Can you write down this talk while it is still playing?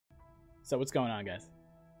So what's going on, guys?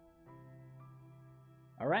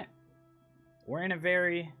 All right. We're in a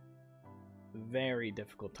very, very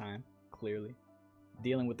difficult time, clearly.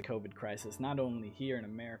 Dealing with the COVID crisis, not only here in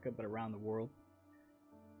America, but around the world.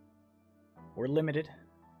 We're limited,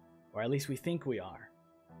 or at least we think we are,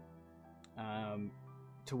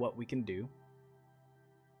 to what we can do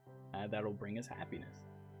that'll bring us happiness.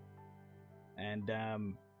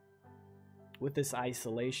 And with this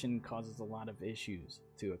isolation causes a lot of issues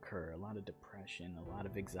to occur, a lot of depression, a lot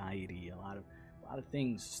of anxiety, a lot of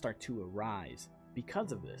things start to arise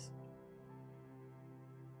because of this.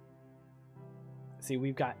 See,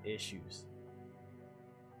 we've got issues,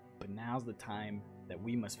 but now's the time that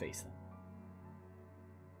we must face them.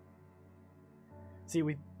 See,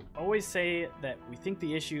 we always say that we think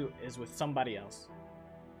the issue is with somebody else.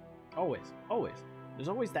 Always, always. There's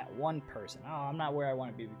always that one person. Oh, I'm not where I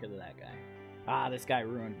want to be because of that guy. Ah, this guy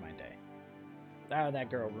ruined my day. Ah,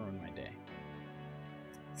 that girl ruined my day.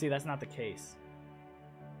 See, that's not the case.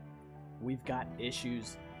 We've got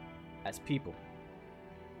issues as people,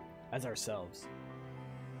 as ourselves.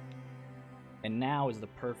 And now is the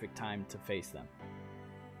perfect time to face them.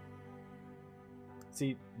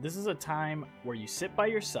 See, this is a time where you sit by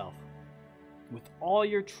yourself with all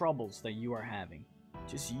your troubles that you are having.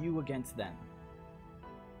 Just you against them.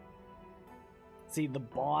 See, the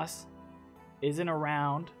boss isn't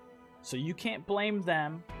around, so you can't blame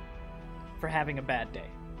them for having a bad day.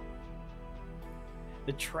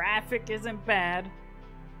 The traffic isn't bad,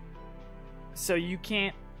 so you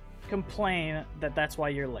can't complain that that's why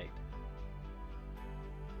you're late.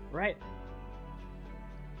 Right?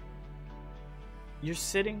 You're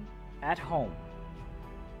sitting at home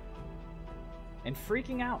and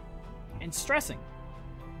freaking out and stressing.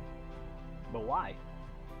 But why?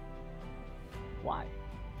 Why?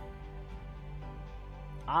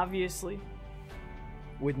 Obviously,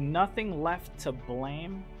 with nothing left to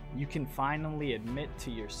blame, you can finally admit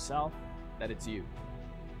to yourself that it's you.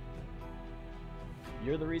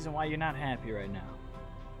 You're the reason why you're not happy right now.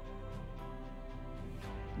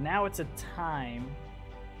 Now it's a time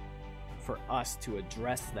for us to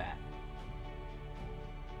address that.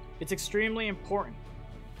 It's extremely important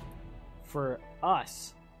for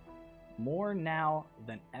us, more now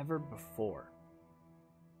than ever before,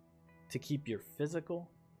 to keep your physical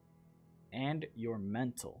and your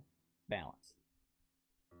mental balance.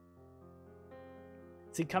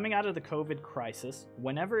 See, coming out of the COVID crisis,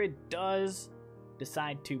 whenever it does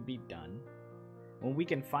decide to be done, when we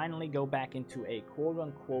can finally go back into a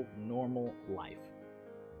quote-unquote normal life,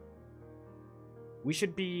 we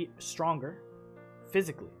should be stronger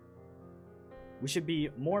physically. We should be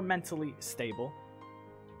more mentally stable.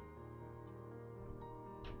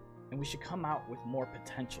 And we should come out with more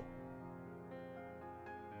potential.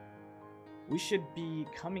 We should be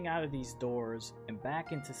coming out of these doors and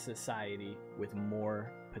back into society with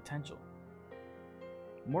more potential.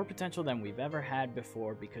 More potential than we've ever had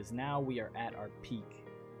before, because now we are at our peak.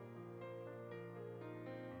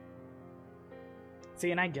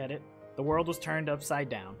 See, and I get it. The world was turned upside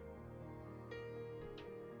down.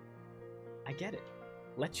 I get it.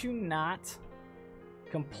 Let you not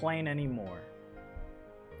complain anymore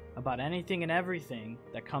about anything and everything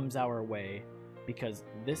that comes our way, because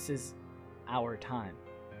this is our time.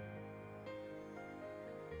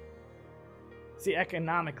 See,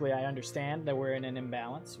 economically, I understand that we're in an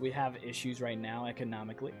imbalance. We have issues right now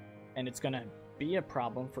economically, and it's going to be a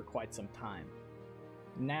problem for quite some time.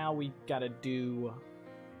 Now we got to do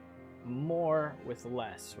more with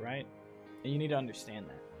less, right? And you need to understand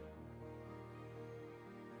that.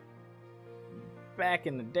 Back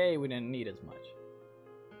in the day, we didn't need as much.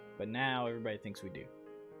 But now everybody thinks we do.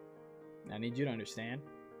 I need you to understand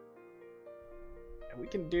that we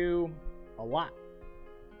can do a lot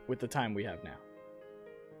with the time we have now.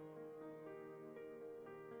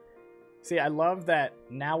 See, I love that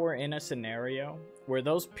now we're in a scenario where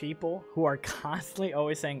those people who are constantly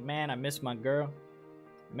always saying, man, I miss my girl.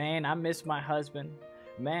 Man, I miss my husband.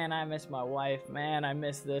 Man, I miss my wife. Man, I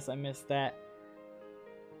miss this, I miss that.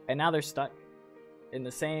 And now they're stuck in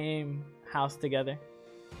the same house together.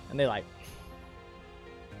 And they're like,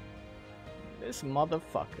 this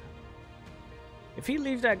motherfucker. If he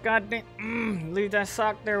leaves that goddamn, leave that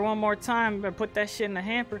sock there one more time, better put that shit in the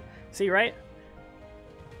hamper. See, right?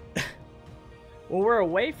 When we're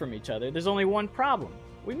away from each other, there's only one problem.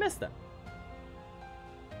 We miss them.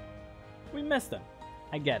 We miss them.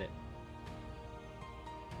 I get it.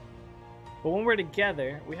 But when we're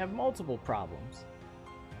together, we have multiple problems.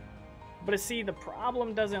 But see, the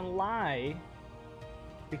problem doesn't lie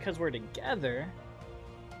because we're together.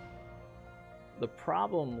 The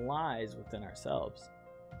problem lies within ourselves.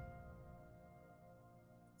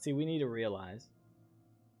 See, we need to realize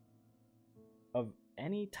of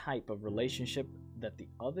any type of relationship that the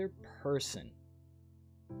other person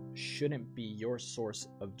shouldn't be your source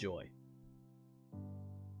of joy.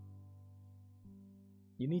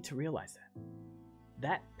 You need to realize that.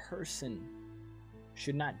 That person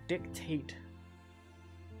should not dictate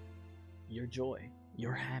your joy,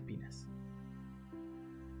 your happiness.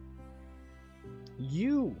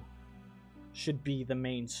 You should be the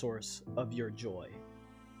main source of your joy.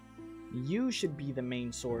 You should be the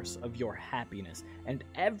main source of your happiness, and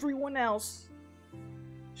everyone else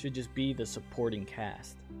should just be the supporting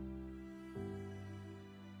cast.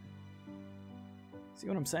 See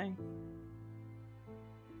what I'm saying?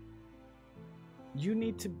 You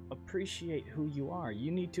need to appreciate who you are.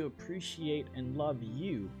 You need to appreciate and love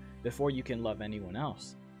you before you can love anyone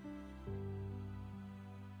else.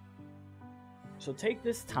 So take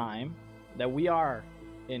this time that we are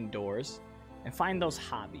indoors and find those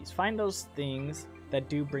hobbies. Find those things that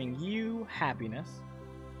do bring you happiness,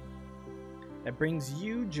 that brings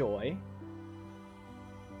you joy.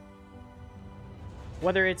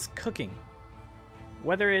 Whether it's cooking,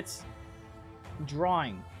 whether it's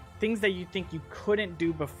drawing, things that you think you couldn't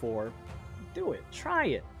do before, do it. Try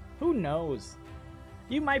it. Who knows?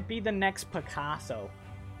 You might be the next Picasso.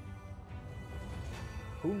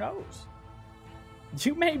 Who knows?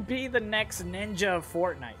 You may be the next ninja of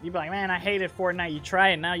Fortnite. You'd be like, man, I hated Fortnite. You try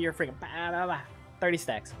it, now you're freaking 30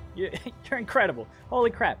 stacks. You're incredible. Holy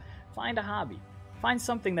crap. Find a hobby. Find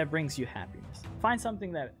something that brings you happiness. Find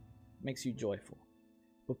something that makes you joyful.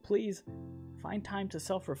 But please, find time to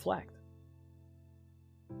self-reflect.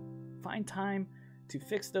 Find time to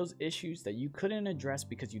fix those issues that you couldn't address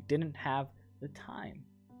because you didn't have the time.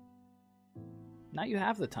 Now you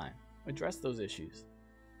have the time. Address those issues.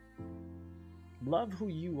 Love who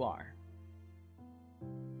you are.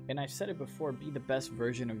 And I've said it before, be the best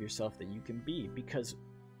version of yourself that you can be, because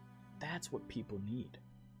that's what people need.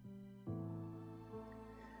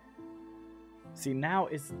 See, now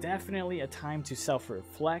it's definitely a time to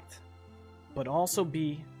self-reflect, but also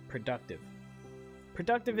be productive.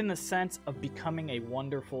 Productive in the sense of becoming a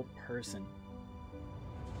wonderful person.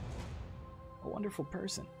 A wonderful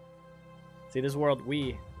person. See, this world,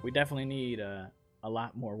 we definitely need a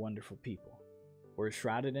lot more wonderful people. We're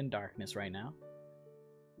shrouded in darkness right now.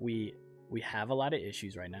 We have a lot of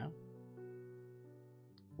issues right now.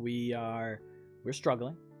 We're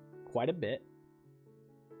struggling quite a bit.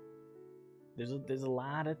 There's a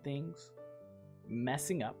lot of things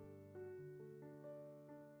messing up.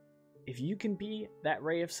 If you can be that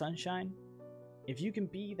ray of sunshine, if you can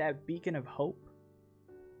be that beacon of hope,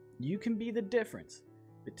 you can be the difference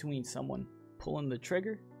between someone pulling the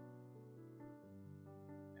trigger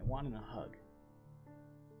and wanting a hug.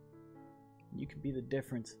 You can be the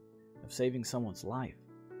difference of saving someone's life.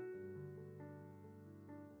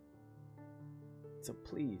 So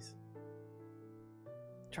please,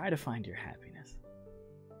 try to find your happiness.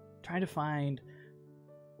 Try to find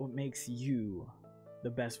what makes you the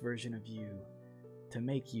best version of you, to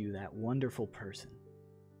make you that wonderful person.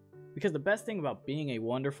 Because the best thing about being a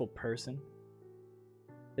wonderful person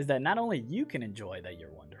is that not only you can enjoy that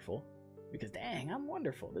you're wonderful, because dang, I'm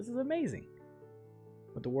wonderful, this is amazing,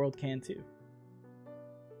 but the world can too.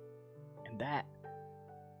 And that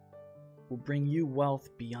will bring you wealth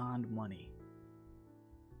beyond money.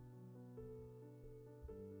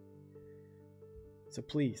 So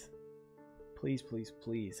please, please, please,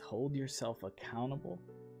 please hold yourself accountable.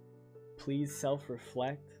 Please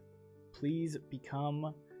self-reflect. Please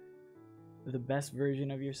become the best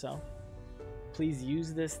version of yourself. Please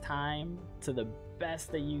use this time to the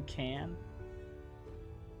best that you can.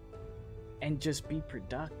 And just be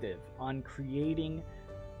productive on creating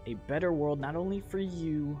a better world, not only for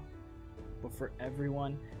you, but for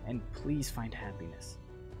everyone. And please find happiness.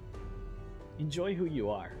 Enjoy who you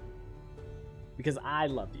are. Because I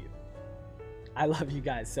love you. I love you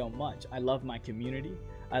guys so much. I love my community.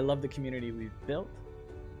 I love the community we've built.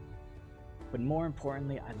 But more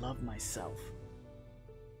importantly, I love myself.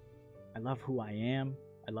 I love who I am.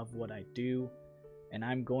 I love what I do. And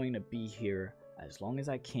I'm going to be here as long as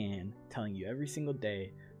I can, telling you every single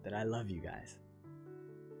day that I love you guys.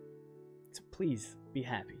 So please be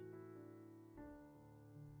happy.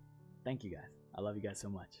 Thank you guys. I love you guys so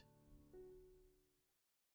much.